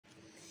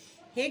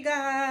Hey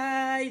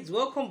guys,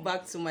 welcome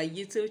back to my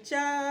YouTube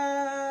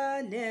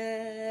channel.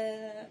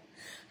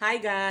 Hi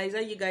guys,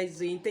 how you guys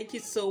doing? Thank you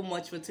so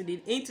much for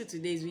tuning into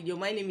today's video.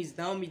 My name is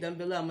Naomi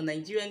Dambelo. I'm a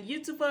Nigerian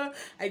YouTuber.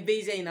 I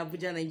base here in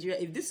Abuja, Nigeria.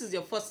 If this is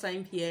your first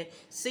time here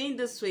seeing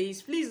this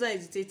face, please don't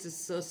hesitate to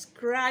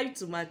subscribe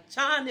to my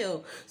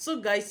channel. So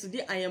guys,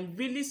 today I am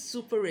really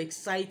super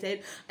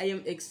excited. I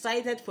am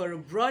excited for a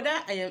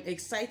brother. I am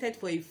excited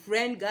for a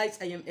friend, guys.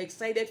 I am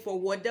excited for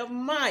WODE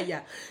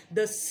Maya.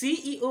 The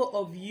CEO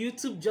of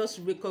YouTube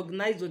just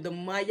recognized WODE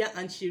Maya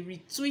and she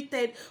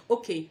retweeted.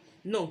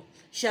 No,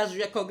 she has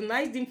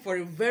recognized him for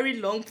a very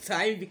long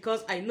time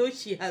because I know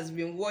she has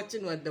been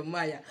watching WODE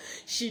Maya.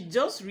 She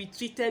just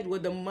retweeted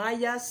WODE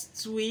Maya's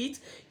tweet.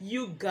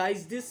 You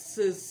guys, this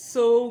is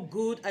so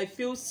good. I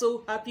feel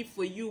so happy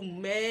for you,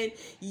 man.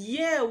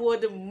 Yeah,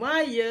 WODE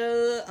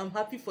Maya, I'm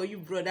happy for you,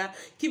 brother.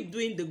 Keep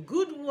doing the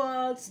good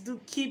works.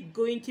 Keep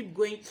going, keep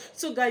going.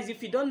 So guys,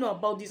 if you don't know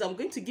about this, I'm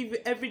going to give you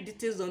every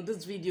details on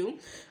this video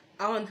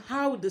on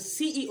how the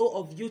CEO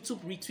of YouTube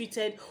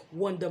retweeted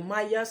WODE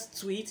Maya's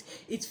tweet.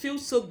 It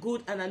feels so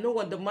good, and I know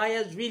WODE Maya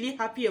is really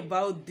happy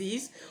about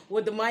this.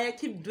 WODE Maya,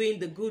 keep doing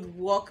the good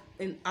work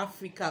in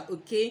Africa,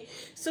 okay?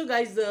 So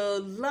guys, the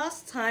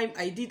last time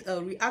I did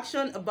a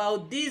reaction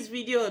about this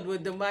video on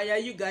WODE Maya,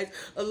 you guys,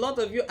 a lot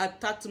of you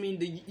attacked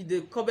me in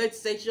the comment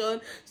section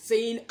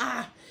saying,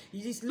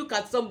 you just look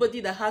at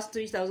somebody that has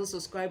 3,000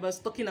 subscribers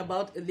talking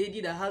about a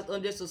lady that has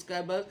 100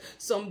 subscribers.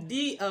 Some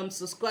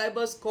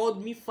subscribers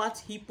called me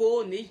fat hippo.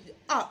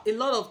 A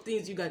lot of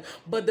things, you guys.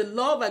 But the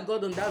love I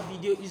got on that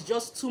video is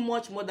just too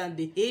much more than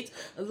the hate.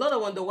 A lot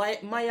of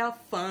WODE Maya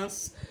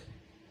fans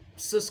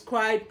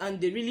subscribe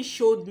and they really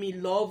showed me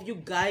love. You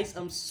guys,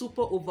 I'm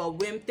super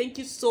overwhelmed. Thank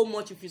you so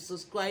much if you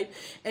subscribe.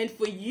 And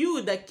for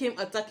you that came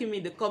attacking me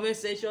in the comment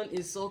section,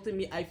 insulting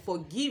me, I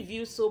forgive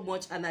you so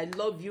much and I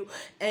love you.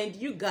 And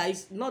you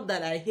guys, not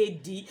that I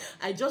hate D,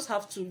 I just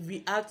have to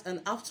react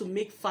and have to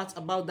make facts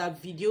about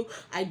that video.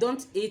 I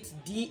don't hate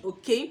D,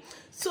 okay?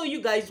 So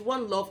you guys,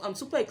 one love. I'm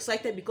super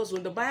excited because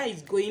when the buyer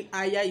is going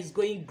higher, is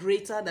going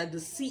greater, that the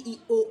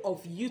CEO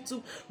of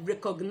YouTube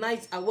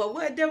recognized our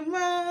WODE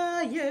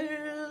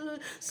Maya.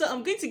 So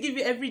I'm going to give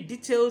you every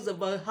details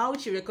about how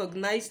she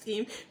recognized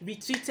him,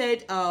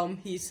 retweeted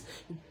his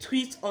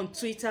tweet on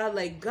Twitter.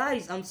 Like,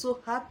 guys, I'm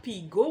so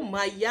happy. Go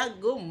Maya,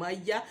 go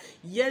Maya.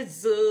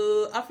 Yes,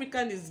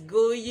 African is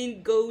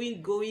going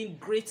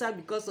greater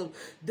because of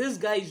this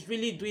guy is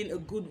really doing a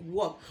good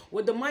work.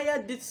 WODE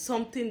Maya did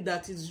something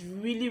that is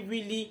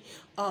really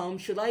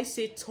should I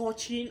say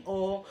touching,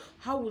 or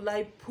how will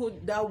I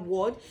put that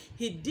word?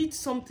 He did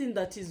something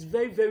that is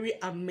very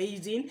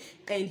amazing,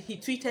 and he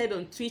tweeted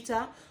on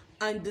Twitter,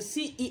 and the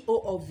CEO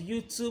of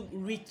YouTube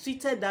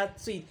retweeted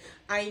that tweet.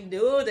 I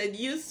know that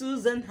you,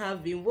 Susan,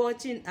 have been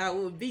watching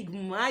our big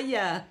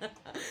Maya.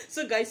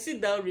 So guys, sit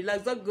down,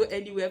 relax, don't go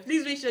anywhere.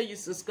 Please make sure you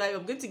subscribe.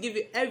 I'm going to give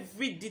you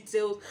every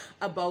detail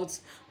about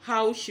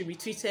how she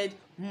retweeted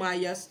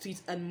Maya's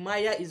tweet, and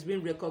Maya is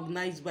being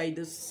recognized by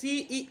the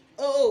CEO.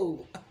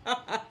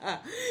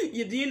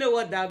 Do you know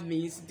what that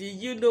means? Do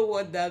you know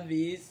what that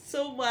means?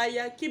 So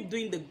Maya, keep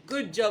doing the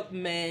good job,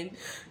 man.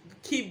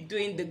 Keep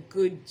doing the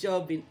good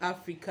job in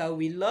Africa.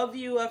 We love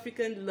you,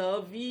 African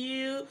love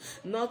you.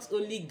 Not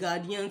only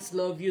Ghanaians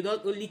love you,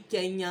 not only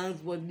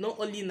Kenyans, but not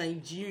only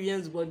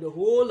Nigerians, but the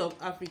whole of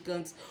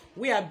Africans.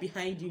 We are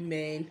behind you,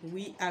 man.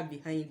 We are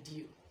behind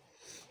you.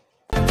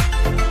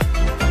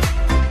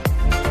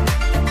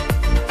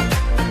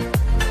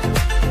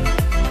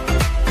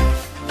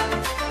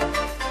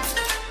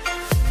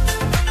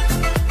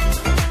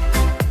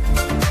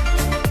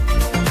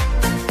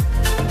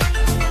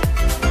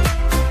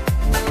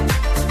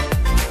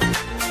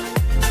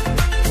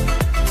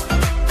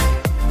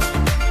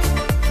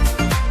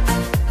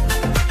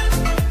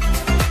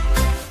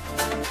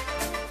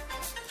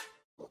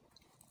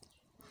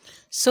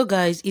 So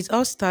guys, it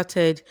all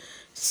started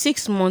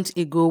 6 months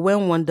ago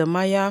when WODE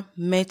Maya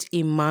met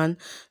a man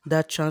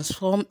that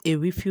transformed a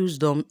refuse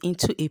dump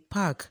into a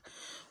park,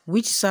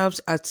 which serves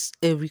as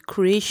a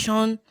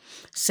recreation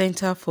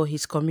center for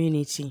his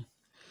community.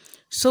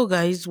 So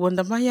guys,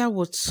 WODE Maya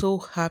was so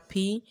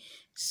happy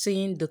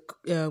seeing the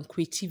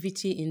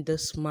creativity in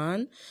this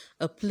man,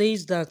 a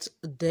place that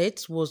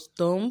dirt was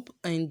dumped,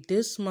 and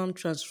this man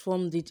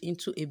transformed it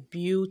into a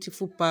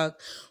beautiful park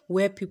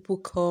where people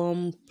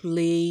come,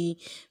 play,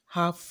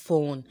 have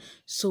fun.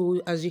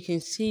 So as you can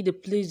see, the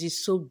place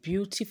is so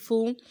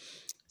beautiful,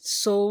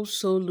 so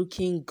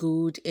looking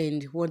good,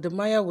 and WODE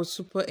Maya was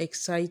super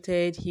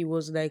excited. He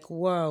was like,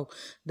 wow,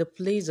 the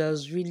place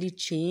has really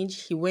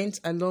changed. He went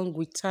along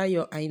with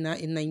Tayo Aina,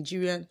 a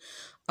Nigerian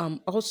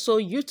also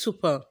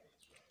YouTuber.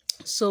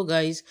 So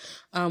guys,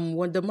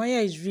 WODE Maya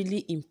is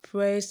really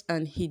impressed,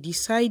 and he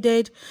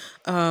decided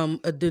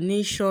a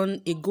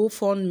donation, a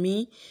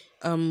GoFundMe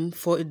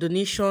for a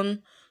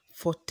donation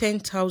for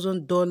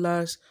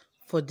 $10,000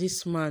 for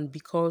this man,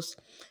 because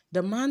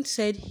the man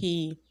said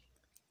he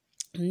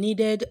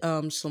needed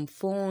some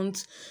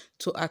funds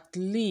to at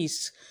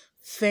least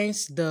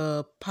fence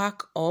the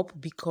park up,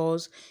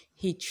 because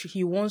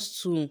he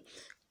wants to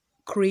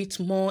create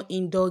more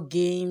indoor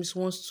games,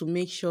 wants to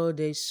make sure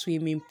there's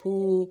swimming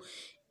pool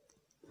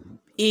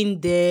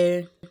in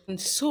there. And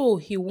so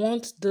he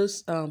wants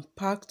this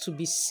park to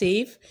be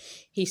safe.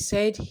 He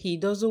said he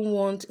doesn't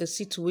want a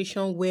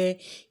situation where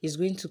he's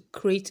going to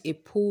create a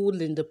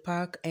pool in the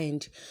park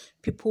and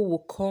people will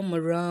come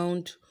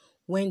around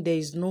when there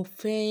is no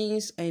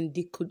fence, and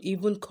they could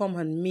even come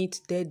and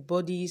meet dead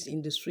bodies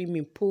in the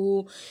swimming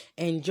pool.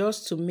 And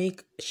just to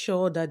make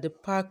sure that the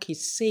park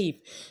is safe,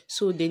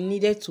 so they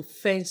needed to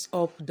fence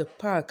up the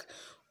park.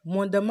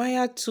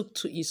 Wonder took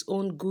to his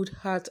own good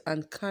heart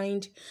and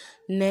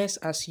kindness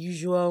as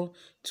usual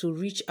to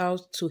reach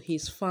out to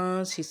his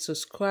fans, his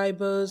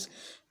subscribers,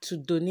 to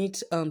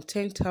donate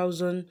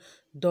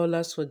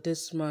 $10,000 for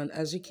this man.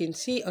 As you can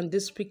see on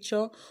this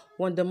picture,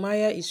 Wonder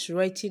is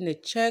writing a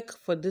check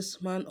for this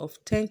man of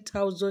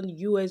 10,000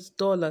 US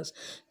dollars.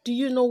 Do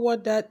you know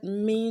what that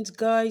means,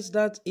 guys?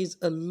 That is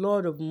a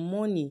lot of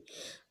money,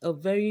 a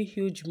very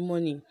huge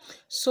money.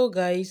 So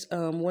guys,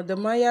 Wonder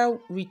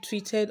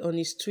retweeted on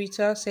his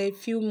Twitter, said,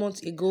 "Few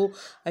months ago,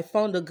 I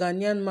found a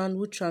Ghanaian man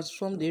who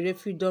transformed a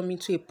refuge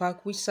into a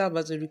park which served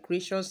as a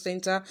recreation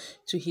center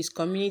to his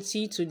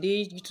community.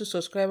 Today, YouTube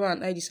subscriber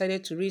and I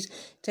decided to raise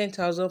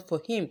 10,000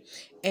 for him."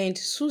 And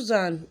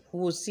Suzan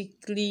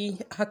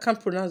Wojcicki, I can't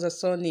pronounce her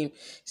surname,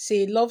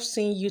 say, "Love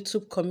seeing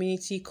YouTube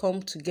community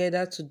come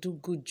together to do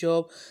good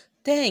job.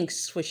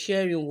 Thanks for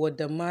sharing,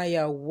 Wonder."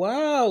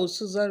 Wow,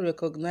 Susan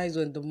recognized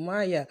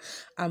Wonder.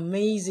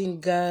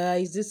 Amazing,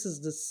 guys. This is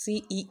the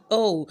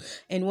CEO.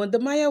 And Wonder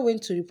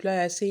went to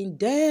reply saying,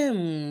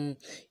 "Damn,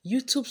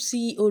 YouTube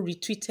CEO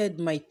retweeted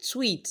my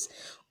tweets."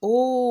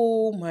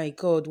 Oh my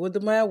God,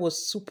 Wonder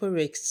was super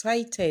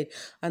excited,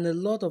 and a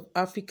lot of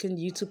African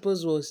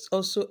YouTubers was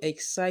also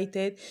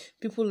excited.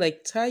 People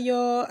like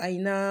Tayo,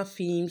 Aina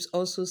Films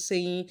also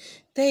saying,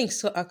 "Thanks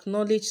to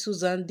acknowledge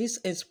Susan. This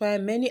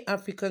inspired many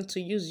Africans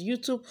to use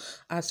YouTube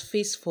as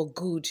face for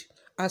good,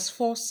 as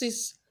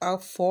forces are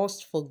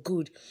forced for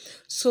good."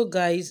 So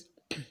guys,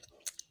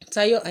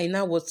 Tayo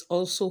Aina was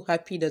also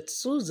happy that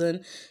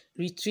Susan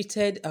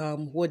retweeted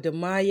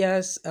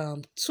Wodemaya's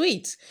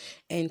tweet,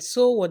 and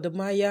so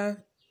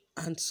Wodemaya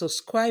and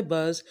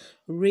subscribers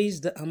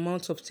raised the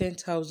amount of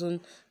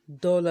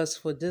 $10,000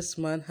 for this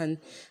man.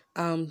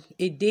 And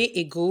a day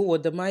ago,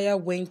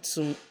 Wodemaya went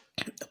to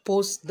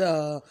post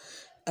the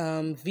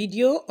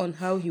video on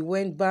how he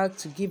went back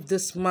to give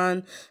this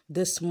man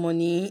this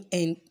money.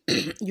 And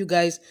you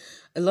guys,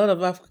 a lot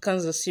of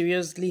Africans are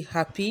seriously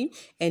happy,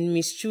 and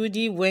Miss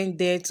Judy went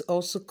there to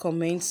also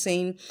comment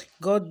saying,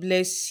 "God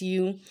bless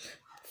you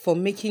for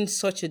making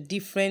such a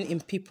difference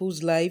in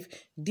people's life.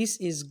 This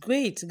is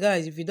great."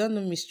 Guys, if you don't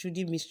know Miss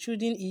Judy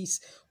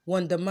is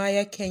Wonder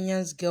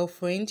Kenya's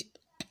girlfriend.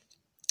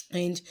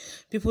 And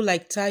people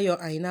like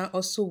Tayo Aina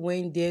also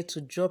went there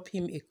to drop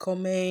him a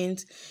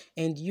comment.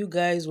 And you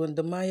guys,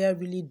 Wonder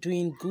really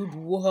doing good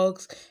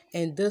works,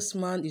 and this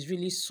man is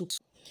really super.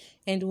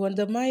 And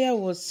Wonder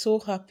was so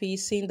happy,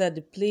 saying that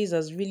the place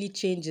has really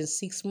changed in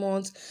 6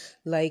 months.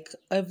 Like,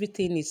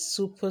 everything is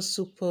super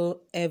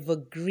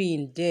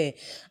evergreen there.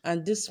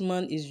 And this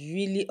man is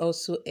really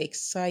also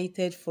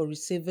excited for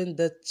receiving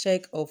the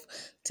check of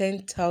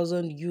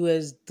 10,000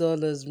 US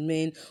dollars,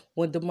 man.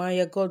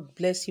 Wonder God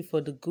bless you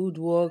for the good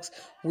works.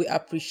 We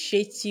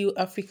appreciate you.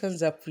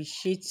 Africans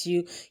appreciate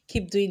you.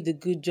 Keep doing the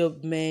good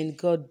job, man.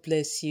 God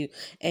bless you.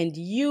 And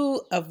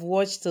you have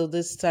watched till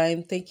this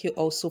time. Thank you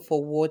also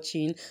for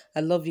watching.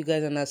 I love you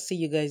guys, and I'll see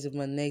you guys in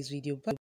my next video. Bye.